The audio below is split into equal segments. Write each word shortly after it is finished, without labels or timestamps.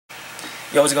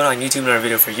Yo, what's going on YouTube? Another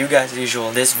video for you guys as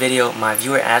usual. This video, my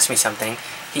viewer asked me something.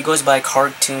 He goes by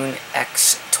Cartoon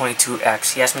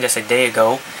X22X. He asked me this a day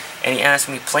ago, and he asked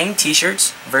me plain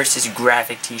t-shirts versus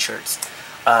graphic t-shirts.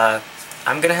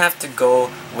 I'm gonna have to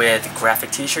go with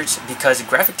graphic t-shirts because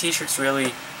graphic t-shirts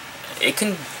really, it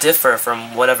can differ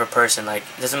from whatever person. Like,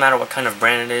 it doesn't matter what kind of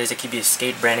brand it is. It could be a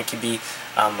skate brand, it could be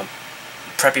a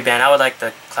preppy band. I would like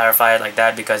to clarify it like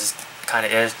that because it kind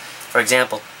of is. For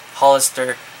example,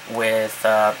 Hollister with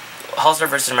Hollister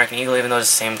versus American Eagle, even though it's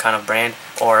the same kind of brand,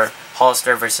 or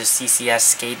Hollister versus CCS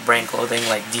skate brand clothing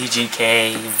like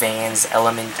DGK, Vans,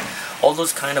 Element, all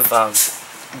those kind of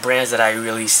brands that I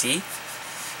really see.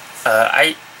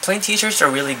 Plain t-shirts are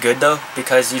really good though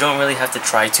because you don't really have to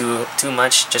try too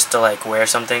much just to like wear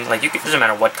something. Like, it doesn't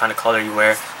matter what kind of color you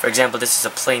wear. For example, this is a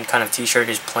plain kind of t-shirt.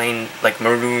 It's plain like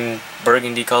maroon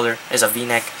burgundy color. It's a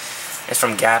V-neck. It's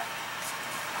from Gap.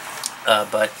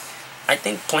 But I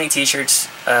think plain t-shirts,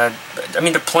 I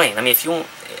mean, they're plain. I mean, if you want,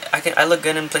 I look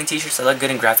good in plain t-shirts, I look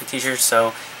good in graphic t-shirts,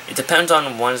 so it depends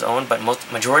on one's own, but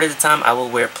majority of the time I will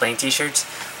wear plain t-shirts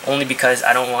only because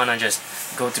I don't want to just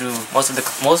go through most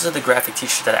of the graphic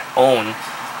t-shirts that I own.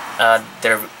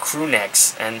 They're crew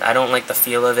necks, and I don't like the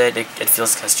feel of it. It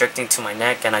feels constricting to my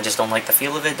neck, and I just don't like the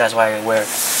feel of it. That's why I wear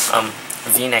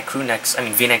V-neck crew necks, I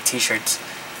mean V-neck t-shirts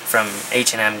from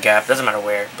H&M, Gap, doesn't matter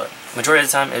where, but majority of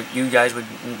the time, you guys would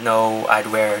know I'd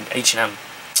wear H&M.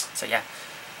 So yeah.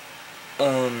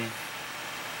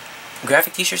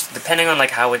 Graphic t-shirts, depending on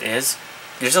like how it is,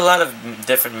 there's a lot of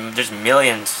different, there's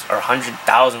millions or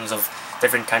 100,000s of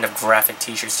different kind of graphic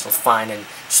t-shirts you'll find and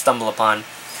stumble upon,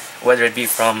 whether it be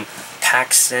from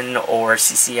Paxton or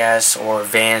CCS or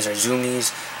Vans or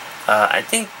Zoomies. I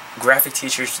think graphic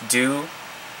t-shirts do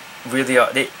really,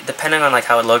 depending on like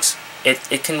how it looks,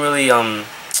 it can really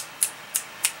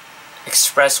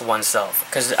express oneself.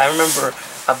 Because I remember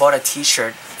I bought a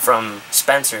t-shirt from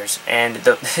Spencer's, and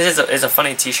this is a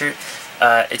funny t-shirt.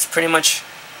 It's pretty much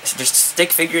just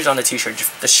stick figures on the t-shirt.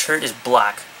 The shirt is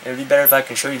black. It would be better if I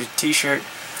can show you the t-shirt,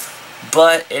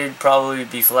 but it'd probably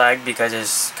be flagged because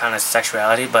it's kind of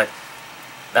sexuality. But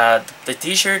the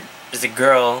t-shirt is a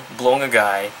girl blowing a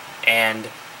guy, and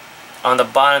on the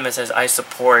bottom it says, "I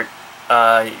support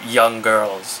young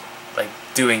girls," like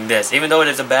doing this, even though it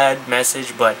is a bad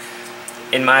message. But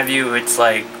in my view, it's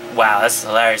like, wow, that's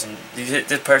hilarious, and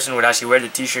this person would actually wear the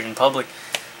t-shirt in public.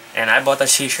 And I bought that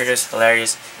t-shirt. It's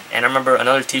hilarious. And I remember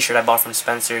another t-shirt I bought from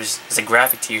Spencer's is a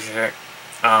graphic t-shirt.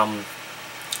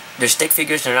 There's stick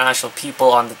figures, they're not actual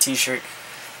people on the t-shirt,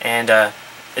 and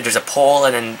there's a pole,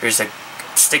 and then there's a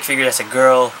stick figure that's a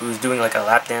girl who's doing like a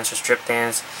lap dance or strip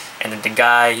dance, and then the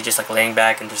guy, he's just like laying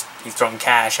back and just he's throwing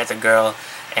cash at the girl.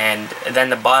 And then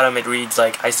the bottom it reads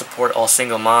like, "I support all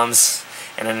single moms,"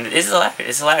 and then it's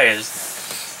hilarious.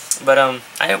 But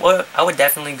I would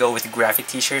definitely go with graphic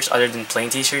t-shirts other than plain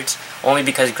t-shirts, only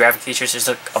because graphic t-shirts is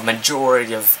like a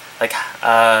majority of like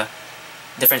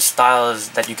different styles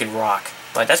that you can rock.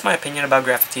 But that's my opinion about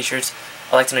graphic t-shirts.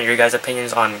 I'd like to know your guys'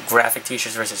 opinions on graphic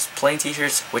t-shirts versus plain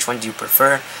t-shirts. Which one do you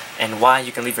prefer and why?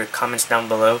 You can leave your comments down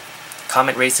below.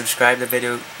 Comment, rate, subscribe the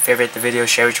video, favorite the video,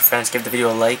 share with your friends, give the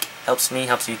video a like. Helps me,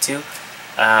 helps you too.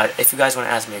 If you guys want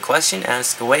to ask me a question,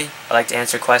 ask away. I like to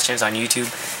answer questions on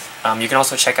YouTube. You can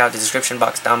also check out the description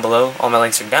box down below. All my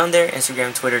links are down there.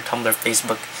 Instagram, Twitter, Tumblr,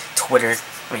 Facebook, Twitter.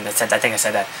 I mean, I think I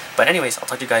said that. But anyways, I'll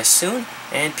talk to you guys soon,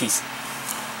 and peace.